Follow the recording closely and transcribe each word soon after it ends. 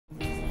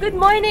Good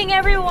morning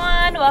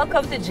everyone!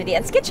 Welcome to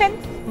Judy's Kitchen!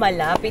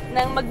 Malapit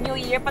nang mag-New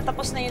Year,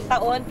 patapos na yung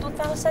taon,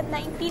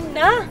 2019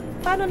 na!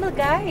 Paano na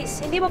guys?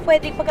 Hindi ba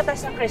pwedeng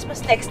pagkatapos ng Christmas,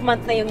 next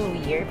month na yung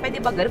New Year?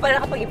 Pwede ba gano'n? Para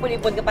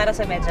nakapag-ipon-ipon ka para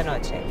sa Media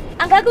Noche.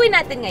 Ang gagawin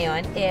natin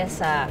ngayon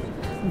is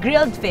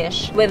grilled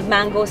fish with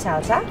mango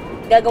salsa.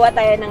 Gagawa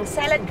tayo ng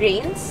salad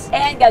greens,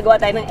 and gagawa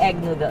tayo ng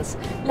egg noodles.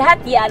 Lahat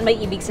yan may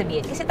ibig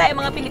sabihin. Kasi tayo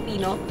mga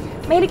Pilipino,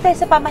 mahilig tayo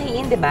sa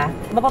pamahiin, di ba?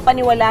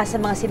 Mapapaniwala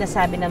sa mga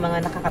sinasabi ng mga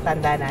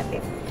nakakatanda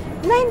natin.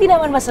 Na hindi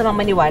naman masamang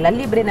maniwala,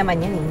 libre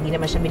naman yan, hindi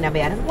naman siya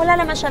binabayaran, wala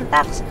naman siyang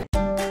tax.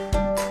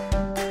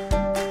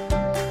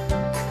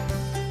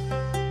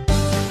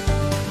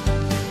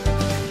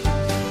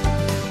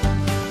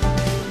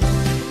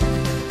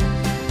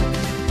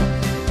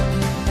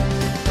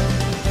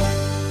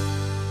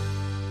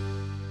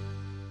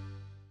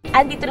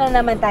 Andito na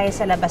naman tayo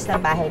sa labas ng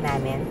bahay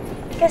namin.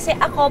 Kasi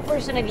ako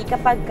personally,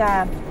 kapag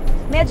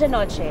Media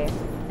Noche,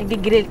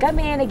 nag-grill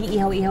kami,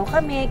 nag-iihaw-ihaw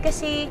kami,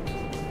 kasi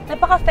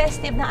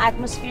napaka-festive ng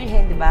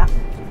atmosphere, di ba?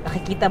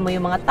 Nakikita mo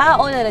yung mga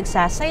tao na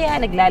nagsasaya,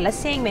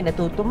 naglalasing, may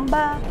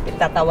natutumba,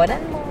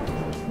 tatawanan mo.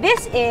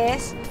 This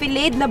is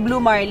filleted na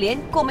blue marlin.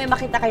 Kung may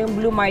makita kayong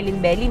blue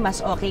marlin belly, mas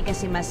okay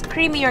kasi mas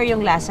creamier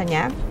yung lasa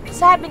niya.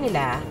 Sabi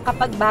nila,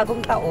 kapag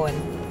bagong taon,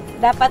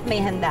 dapat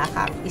may handa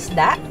kang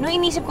isda. Nung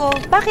inisip ko,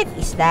 bakit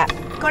isda?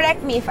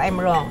 Correct me if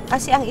I'm wrong.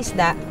 Kasi ang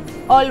isda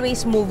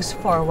always moves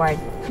forward.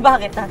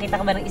 Bakit?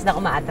 Nakakita ka ba ng isdang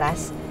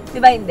umaatras?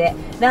 Di ba hindi?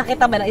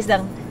 Nakakita ba ng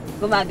isdang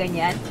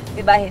gumaganyan?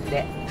 Diba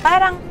hindi?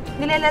 Parang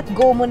nilalet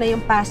go mo na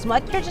yung past mo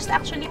at you're just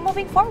actually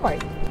moving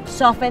forward.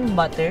 Softened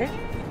butter.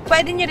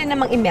 Pwede nyo rin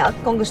namang i-melt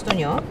kung gusto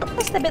nyo.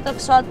 Just a bit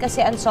of salt kasi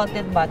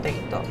unsalted butter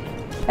ito.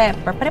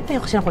 Pepper. Pare-pareho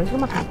kasi na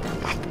kung makita.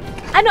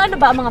 Ano-ano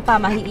ba ang mga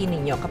pamahiin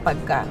ninyo kapag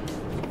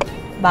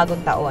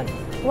bagong taon?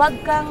 Huwag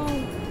kang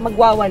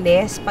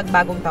magwawalis pag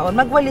bagong taon.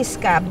 Magwalis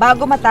ka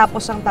bago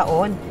matapos ang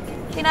taon.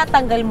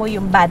 Tinatanggal mo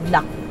yung bad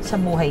luck sa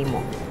buhay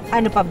mo.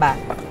 Ano pa ba?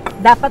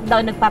 Dapat daw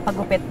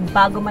nagpapagupit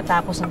bago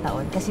matapos ang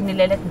taon kasi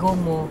nilelet go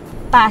mo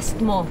past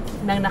mo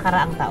ng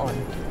nakaraang taon.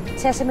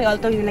 Sesame oil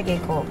to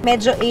nilagay ko.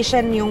 Medyo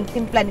Asian yung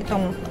timpla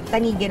nitong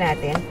tanige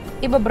natin.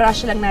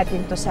 Ibabrush lang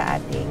natin to sa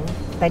ating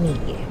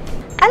tanige.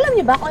 Alam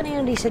niyo ba kung ano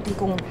yung recently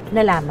kong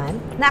nalaman?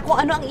 Na kung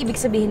ano ang ibig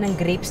sabihin ng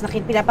grapes na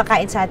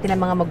pinapakain sa atin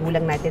ng mga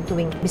magulang natin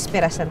tuwing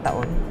bisperas ng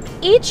taon?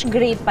 Each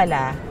grape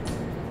pala,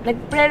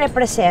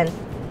 nagpre-represent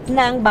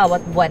ng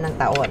bawat buwan ng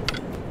taon.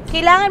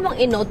 Kailangan mong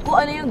i-note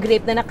kung ano yung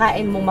grape na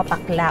nakain mong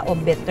mapakla o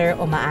bitter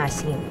o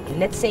maasim.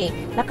 Let's say,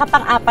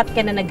 nakapang-apat ka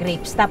na na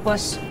grapes,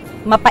 tapos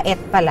mapait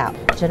pala.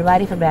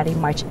 January, February,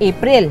 March,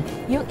 April.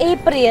 Yung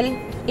April,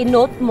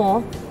 i-note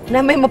mo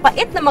na may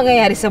mapait na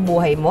mangyayari sa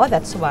buhay mo,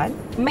 that's one.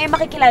 May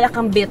makikilala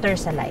kang bitter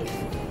sa life.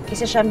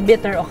 Isa siyang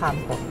bitter o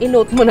kampo.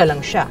 I-note mo na lang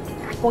siya.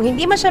 Kung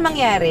hindi man siya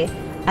mangyari,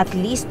 at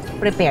least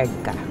prepared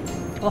ka.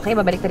 Okay,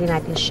 babalik na rin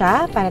natin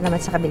siya para naman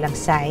sa kabilang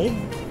side.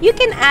 You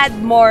can add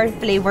more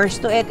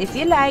flavors to it if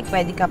you like.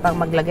 Pwede ka pang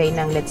maglagay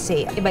ng, let's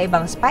say,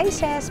 iba-ibang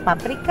spices,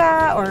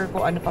 paprika, or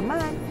kung ano pa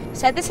man.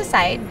 Set this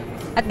aside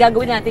at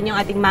gagawin natin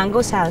yung ating mango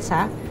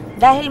salsa.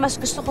 Dahil mas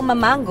gusto ko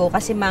ma-mango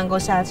kasi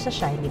mango salsa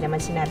siya, hindi naman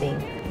sinabing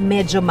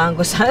medyo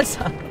mango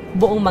salsa.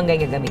 Buong mangga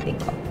yung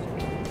gagamitin ko.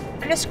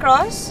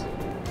 Criss-cross.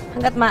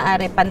 Hanggat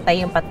maaari,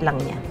 pantay yung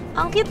patlang niya.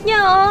 Ang cute niya,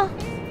 oh!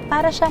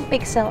 Para siyang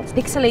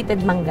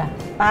pixelated mangga.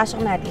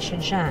 Pasok natin siya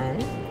dyan.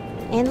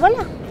 And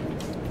wala.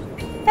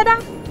 Tada!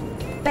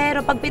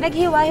 Pero pag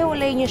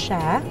pinaghiwa-hiwalay niyo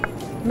siya,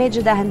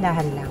 medyo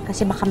dahan-dahan lang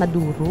kasi baka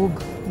madurog.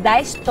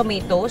 Diced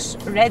tomatoes,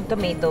 red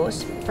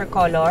tomatoes for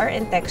color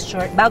and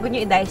texture. Bago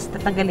niyo i-dice,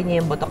 tatanggalin niyo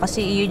yung buto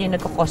kasi yun yung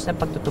nagkakos ng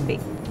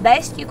pagtutubig.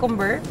 Diced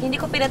cucumber, hindi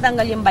ko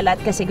pinatanggal yung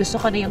balat kasi gusto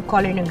ko na yung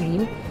color ng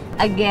green.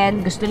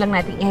 Again, gusto lang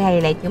natin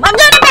i-highlight yung... Ma'am,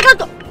 gano'n tagal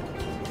to!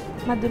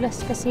 Madulas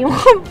kasi yung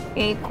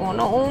cake ko.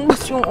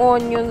 Naubos yung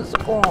onions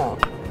ko.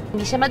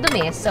 Hindi siya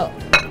madumi, so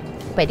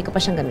pwede ko pa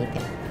siyang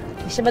gamitin.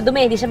 Hindi siya madumi,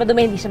 hindi siya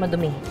madumi, hindi siya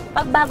madumi.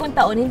 Pag bagong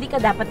taon, hindi ka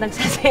dapat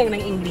nagsasayang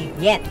ng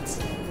ingredients.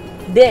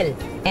 Dill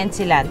and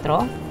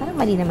cilantro. Parang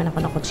mali naman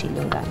ako ng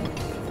kutsilyo gamit.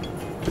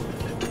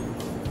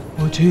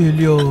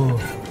 Kutsilyo!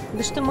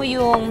 Gusto mo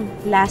yung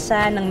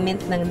lasa ng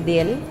mint ng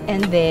dill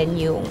and then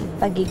yung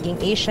pagiging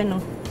Asian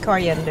ng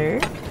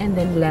coriander and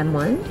then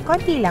lemon.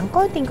 Konti lang,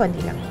 konting-konti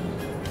lang.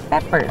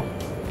 Pepper,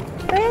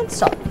 and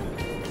salt.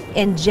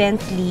 And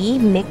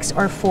gently mix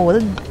or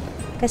fold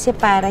kasi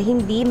para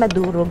hindi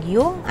madurog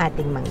yung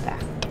ating mangga.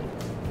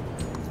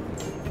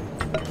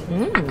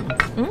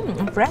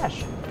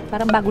 Fresh.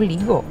 Parang bagong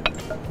ligo.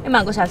 May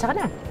mango salsa ka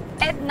na.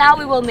 And now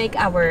we will make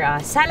our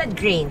salad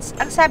greens.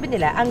 Ang sabi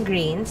nila, ang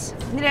greens,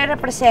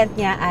 nire-represent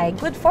niya ay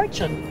good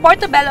fortune.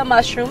 Portobello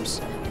mushrooms,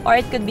 or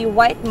it could be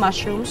white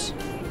mushrooms,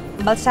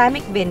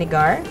 balsamic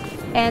vinegar,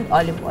 and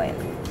olive oil.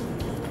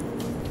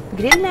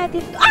 Grill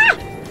natin to. Ah!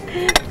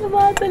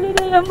 Tumatalo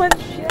na naman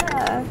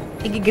siya.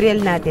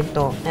 I-grill natin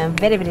to.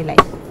 Very, very light.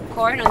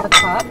 Corn on the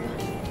cob.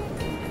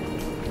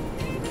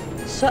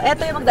 So,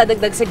 eto yung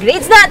magdadagdag sa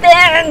grades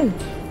natin!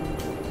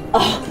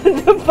 Oh,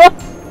 diba?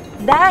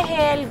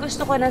 Dahil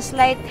gusto ko na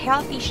slight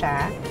healthy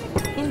siya,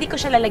 hindi ko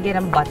siya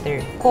lalagyan ng butter.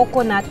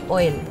 Coconut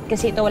oil.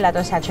 Kasi ito wala to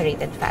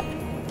saturated fat.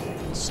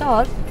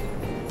 Salt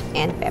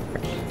and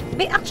pepper.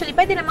 Actually,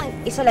 pwede namang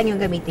isa lang yung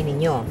gamitin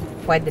ninyo.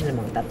 Pwede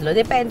namang tatlo.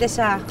 Depende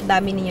sa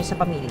dami ninyo sa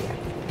pamilya.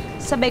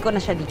 Sabay ko na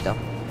siya dito.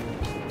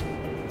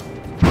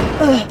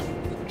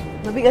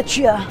 Mabigat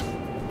siya.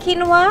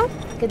 Quinoa.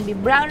 It can be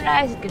brown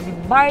rice, it can be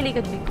barley, it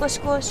can be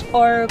couscous,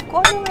 or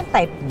kung ano ang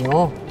type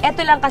nyo.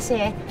 Ito lang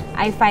kasi,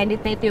 I find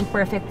it na ito yung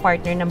perfect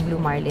partner ng Blue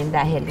Marlin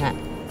dahil nga,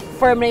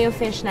 firm na yung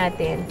fish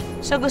natin.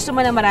 So gusto mo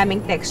na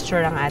maraming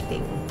texture ang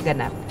ating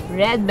ganap.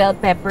 Red bell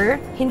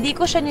pepper. Hindi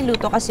ko siya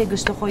niluto kasi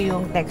gusto ko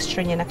yung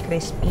texture niya na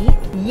crispy.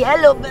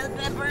 Yellow bell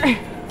pepper.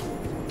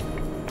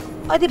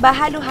 O diba,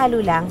 halo-halo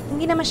lang.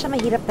 Hindi naman siya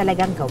mahirap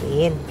talagang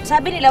gawin.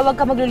 Sabi nila, huwag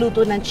ka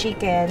magluluto ng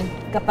chicken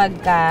kapag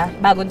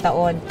bagong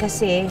taon.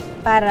 Kasi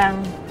parang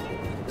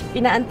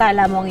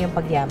inaantala mo ang iyong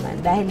pagyaman.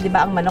 Dahil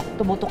diba ang manok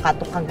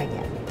tumutukatok kang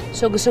ganyan.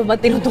 So gusto mo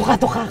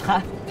tinutuka-tuka ka.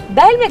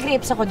 Dahil may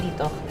grapes ako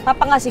dito,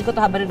 papangasin ko to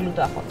habang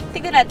nagluto ako.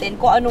 Tignan natin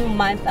kung anong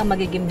month ang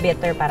magiging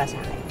bitter para sa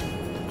akin.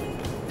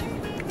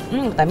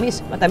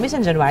 Matamis. Matamis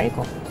ang January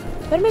ko.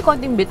 Pero may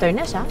konting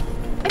bitterness, ha?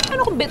 Ay,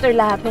 paano kung bitter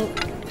lahat ng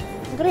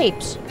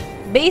grapes?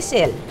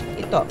 Basil.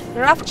 Ito.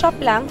 Rough chop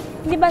lang.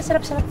 Hindi ba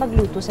sarap-sarap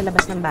magluto sa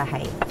labas ng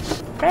bahay?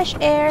 Fresh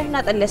air.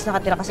 Not unless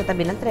nakatira ka sa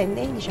tabi ng trend.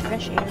 Hindi siya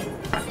fresh air.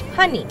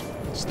 Honey.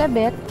 Just a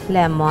bit.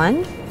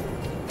 Lemon.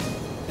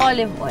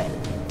 Olive oil.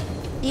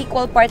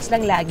 Equal parts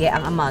lang lagi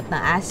ang amount ng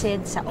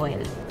acid sa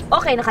oil.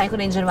 Okay, nakain ko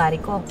na yung January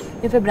ko.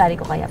 Yung February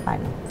ko kaya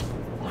paano?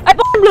 Ay,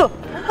 blue!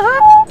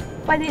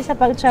 Pwede isa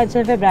pang charge sa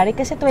February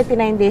kasi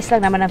 29 days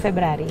lang naman ang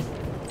February.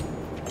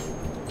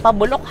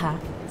 Pabulok, ha?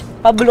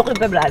 Pabulok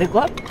yung February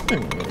ko?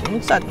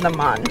 Sad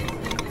naman.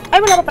 Ay,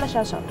 wala pa pala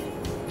siya, so.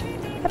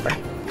 Pepper.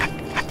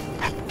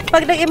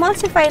 Pag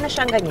nag-emulsify na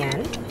siyang ganyan,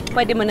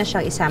 pwede mo na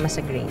siyang isama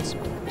sa grains.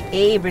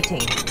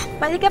 Everything.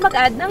 Pwede ka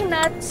mag-add ng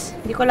nuts.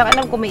 Hindi ko lang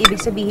alam kung may ibig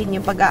sabihin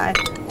yung pag-add.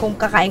 Kung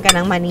kakain ka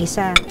ng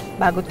manisa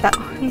bago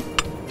taon.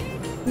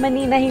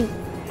 Maninahin.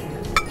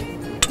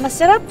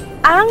 Masarap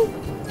ang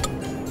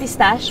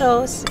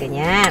pistachios,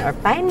 ganyan. Or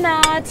pine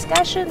nuts,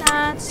 cashew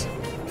nuts.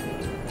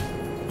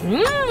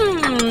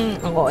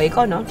 Ang OA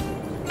ko, no?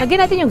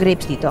 Lagyan natin yung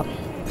grapes dito.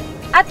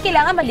 At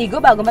kailangan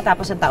maligo bago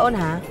matapos ang taon,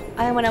 ha?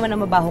 Ayaw mo naman na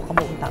mabaho ka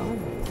buong taon.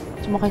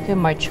 Sumakay ko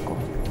yung March ko.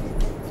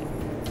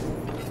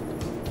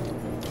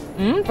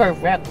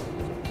 Perfect.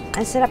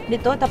 Ang sarap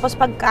nito. Tapos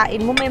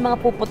pagkain mo, may mga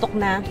puputok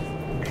na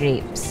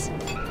grapes.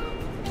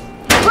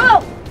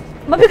 Wow!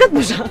 Mabigat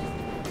mo siya.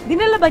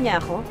 Dinala ba niya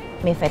ako?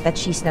 May feta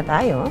cheese na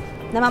tayo.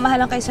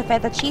 Namamahalan kayo sa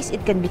feta cheese,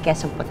 it can be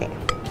kesong puti.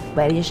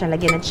 Pwede nyo siyang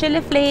lagyan ng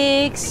chili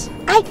flakes.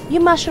 Ay!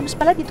 Yung mushrooms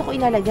pala, dito ko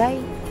ilalagay.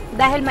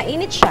 Dahil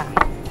mainit siya.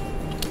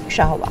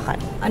 Siya hawakan.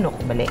 Ano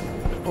ko bali?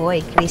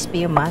 Uy,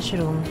 crispy yung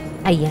mushroom.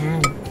 Ayan.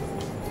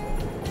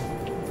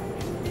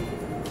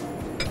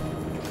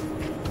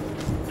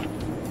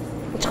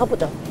 At saka po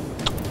to.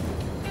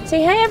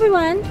 Say hi,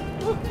 everyone!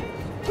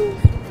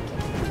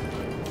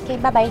 Okay,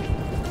 bye-bye.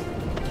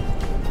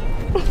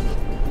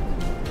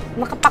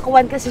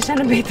 Nakapakuan kasi siya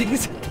ng betting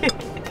sa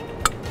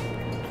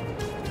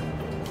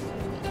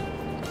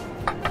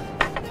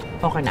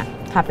okay na.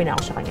 Happy na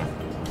ako sa kanya.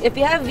 If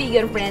you have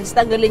vegan friends,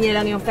 tanggalin niyo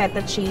lang yung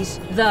feta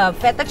cheese. The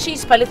feta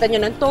cheese, palitan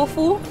niyo ng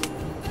tofu.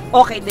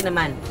 Okay din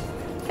naman.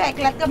 Kaya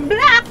klat ka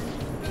black!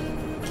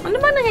 Ano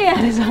ba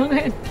nangyayari sa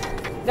akin?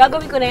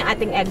 Gagawin ko na yung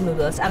ating egg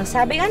noodles. Ang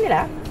sabi nga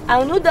nila,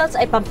 ang noodles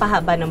ay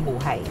pampahaba ng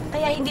buhay.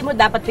 Kaya hindi mo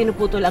dapat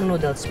pinuputol ang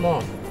noodles mo.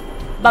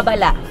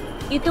 Babala.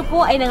 Ito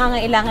po ay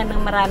nangangailangan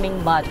ng maraming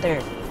butter.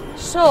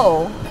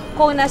 So,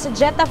 kung nasa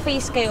Jetta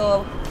phase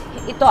kayo,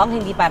 ito ang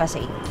hindi para sa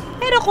inyo.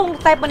 Pero kung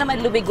type mo naman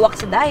lumigwak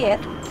sa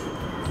diet,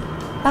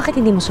 bakit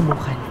hindi mo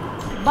subukan?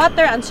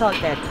 Butter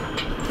unsalted.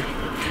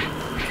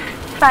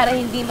 Para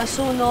hindi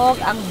masunog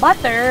ang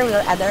butter,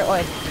 we'll add our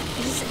oil.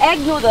 This is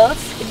egg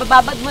noodles.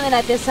 Ibababad muna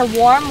natin sa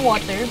warm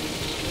water.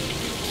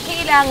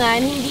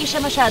 Kailangan hindi siya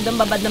masyadong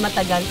babad na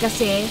matagal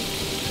kasi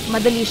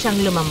madali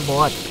siyang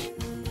lumambot.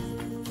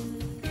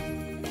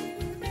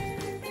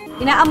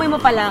 Inaamoy mo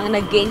pa lang,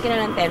 nag-gain ka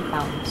na ng 10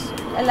 pounds.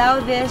 Allow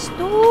this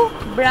to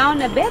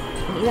brown a bit.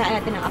 Ilaan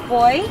natin ang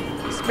apoy.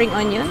 Spring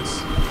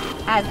onions.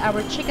 Add our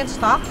chicken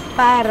stock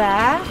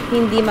para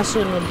hindi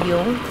masunog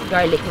yung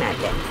garlic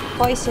natin.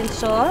 Hoisin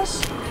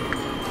sauce.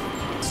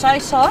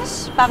 Soy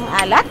sauce, pang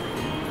alat.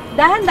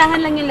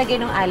 Dahan-dahan lang yung lagay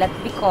ng alat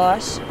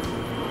because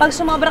pag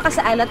sumobra ka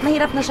sa alat,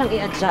 mahirap na siyang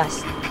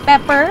i-adjust.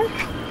 Pepper.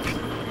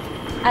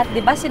 At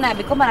di ba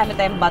sinabi ko marami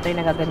tayong butter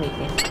na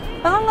gagamitin.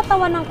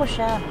 Pangangatawanan ko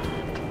siya.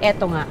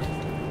 Eto nga.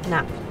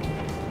 Na.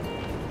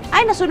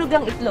 Ay, nasunog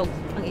ang itlog.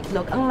 Ang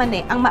itlog. Ang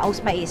mani. Ang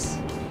mais.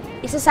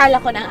 Isasala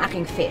ko na ang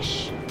aking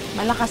fish.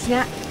 Malakas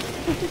nga.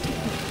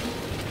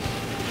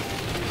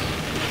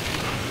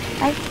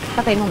 Ay,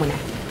 patay mo muna.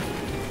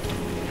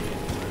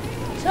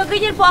 So,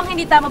 ganyan po ang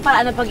hindi tama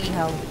paraan ng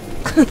pag-ihaw.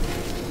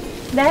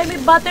 Dahil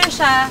may butter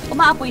siya,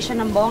 umaapoy siya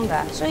ng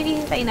bongga. So,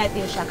 hihintayin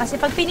natin siya. Kasi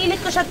pag pinilit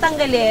ko siya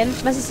tanggalin,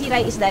 masisira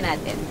yung isda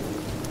natin.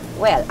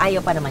 Well,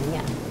 ayaw pa naman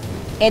niya.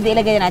 E, di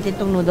ilagay natin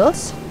itong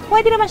noodles.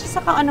 Pwede naman siya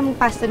sa kung anong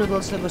pasta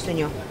noodles na gusto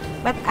nyo.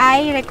 But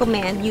I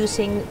recommend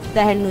using,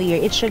 dahil New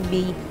Year, it should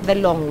be the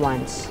long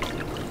ones.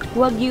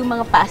 Huwag yung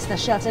mga pasta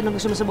shells. Ano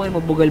gusto mo sa buhay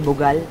mo?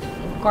 Bugal-bugal.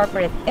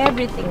 Incorporate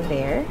everything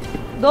there.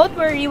 Don't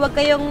worry, huwag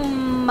kayong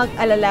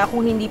mag-alala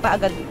kung hindi pa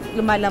agad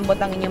lumalambot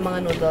ang inyong mga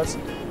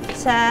noodles.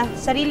 Sa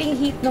sariling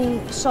heat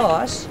ng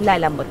sauce,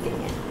 lalambot din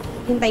yan.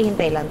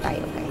 Hintay-hintay lang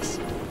tayo, guys.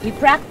 We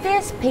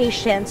practice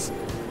patience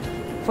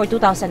for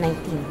 2019.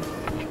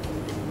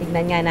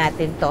 Tignan nga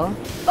natin to.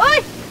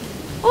 Ay!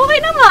 Okay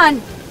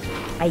naman!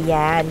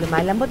 Ayan,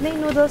 lumalambot na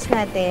yung noodles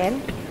natin.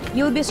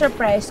 You'll be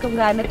surprised kung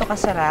gaano to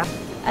kasarap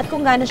at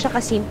kung gaano siya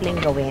kasimpleng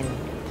gawin.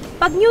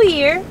 Pag New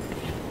Year,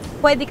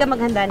 pwede ka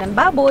maghanda ng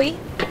baboy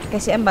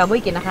kasi ang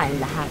baboy kinakain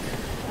lahat.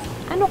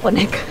 Ano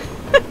connect?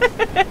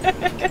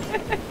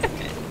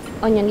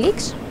 Onion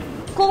leeks.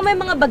 Kung may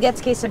mga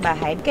bagets kayo sa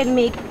bahay, you can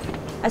make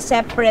a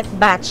separate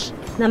batch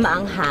na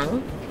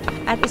maanghang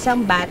at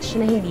isang batch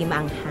na hindi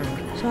maanghang.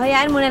 So,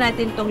 hayaan muna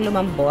natin itong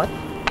lumambot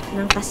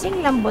ng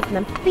kasing lambot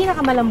ng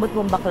pinakamalambot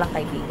mong baklang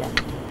kaibigan.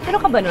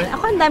 Ano ka ba nun?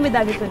 Ako ang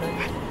dami-dami ko nun.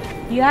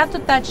 You have to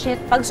touch it.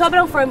 Pag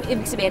sobrang firm,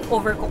 ibig sabihin,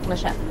 overcook na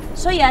siya.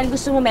 So, yan,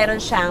 gusto mo meron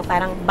siyang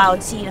parang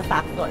bouncy na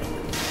factor.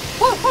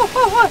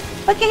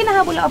 Ba't kayo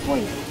hinahabol ang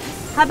apoy?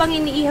 Habang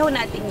iniihaw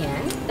natin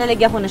yan,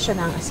 lalagyan ko na siya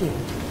ng asin.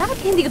 Bakit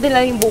hindi ko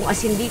dinala yung buong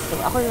asin dito?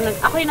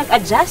 Ako yung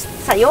nag-adjust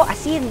sa'yo,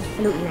 asin.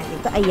 Haluin natin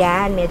ito.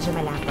 Ayan, medyo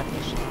malapot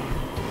na siya.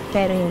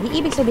 Pero hindi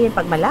ibig sabihin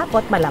pag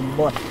malapot,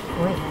 malambot.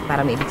 Uy,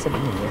 para may ibig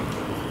sabihin yun.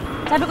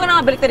 Sabi ko na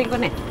nga, baliktarin ko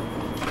na eh.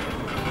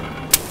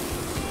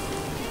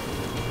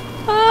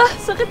 Ah,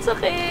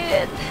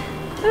 sakit-sakit.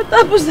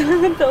 Natapos na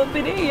lang ang taon,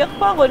 piniiyak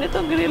pa ako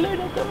nitong griller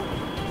na to.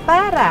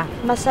 Para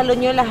masalo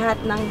nyo lahat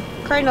ng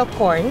kernel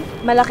corn,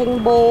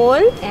 malaking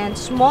bowl and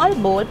small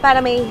bowl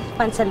para may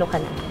pansalo ka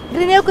na.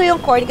 Grinil ko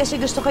yung corn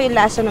kasi gusto ko yung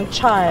lasa ng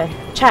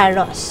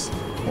charos.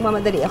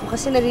 Nagmamadali ako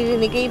kasi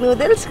naririnig yung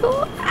noodles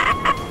ko.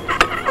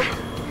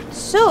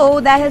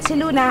 So, dahil si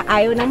Luna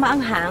ayaw ng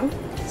maanghang,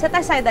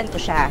 set-asidean ko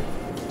siya.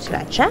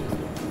 Sriracha,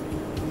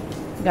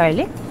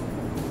 garlic,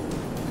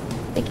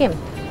 tikim.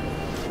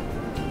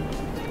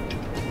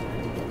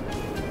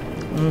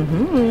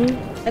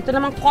 Ito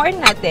namang corn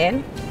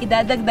natin,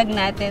 idadagdag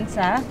natin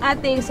sa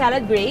ating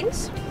salad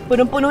grains.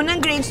 Punong-puno ng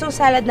grains itong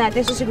salad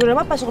natin, so siguro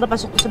pasok na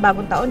pasok sa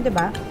bagong taon,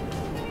 diba?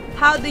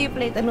 How do you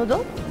plate a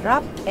noodle?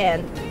 Wrap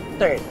and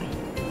turn.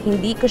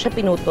 Hindi ko siya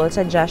pinutol,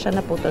 sadya siya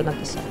naputol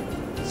mag-isa.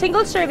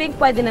 Single serving,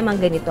 pwede naman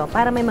ganito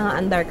para may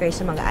mga andar kayo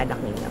sa mga anak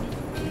ninyo.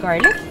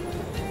 Garlic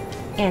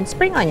and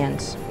spring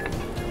onions.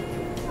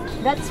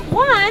 That's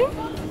one.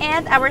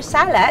 And our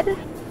salad,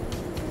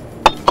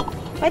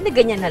 pwede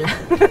ganyan na lang.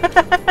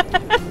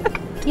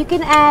 You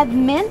can add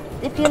mint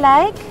if you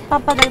like.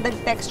 Papadagdag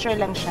texture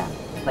lang siya.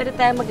 Pwede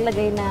tayo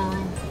maglagay ng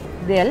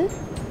dill.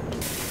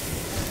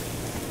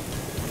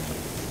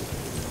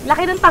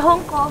 Laki ng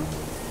tahong ko.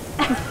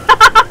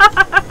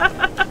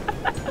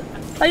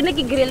 Pag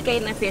nag-grill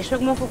kayo ng fish, huwag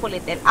mong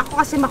kukulitin.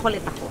 Ako kasi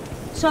makulit ako.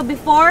 So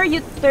before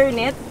you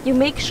turn it, you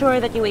make sure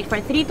that you wait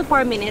for 3 to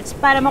 4 minutes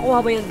para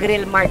makuha mo yung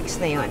grill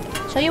marks na yon.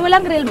 So yung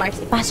walang grill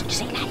marks, ipasok siya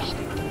sa ilalim.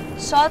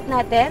 Salt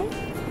natin.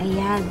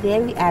 Ayan,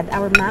 then we add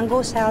our mango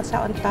salsa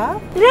on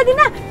top. Ready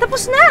na!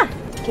 Tapos na!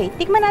 Okay,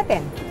 tikman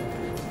natin.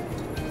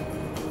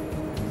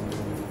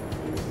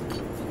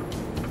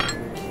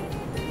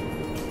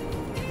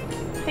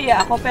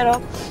 Hiya ako,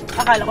 pero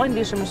akala ko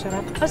hindi siya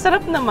masarap.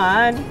 Masarap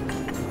naman.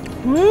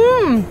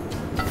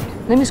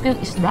 Namiss ko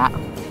yung isda.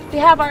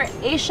 We have our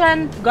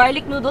Asian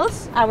garlic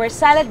noodles, our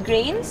salad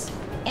grains,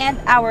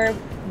 and our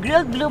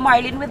grilled blue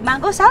marlin with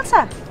mango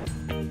salsa.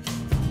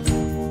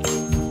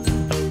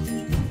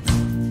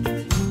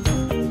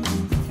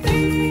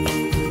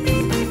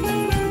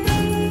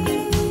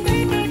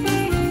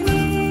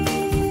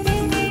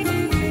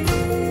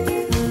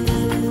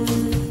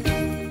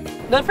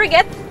 Don't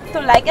forget to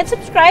like and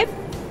subscribe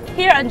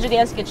here on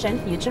Judy's Kitchen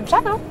YouTube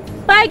channel.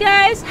 Bye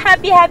guys!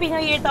 Happy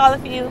New Year to all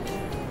of you!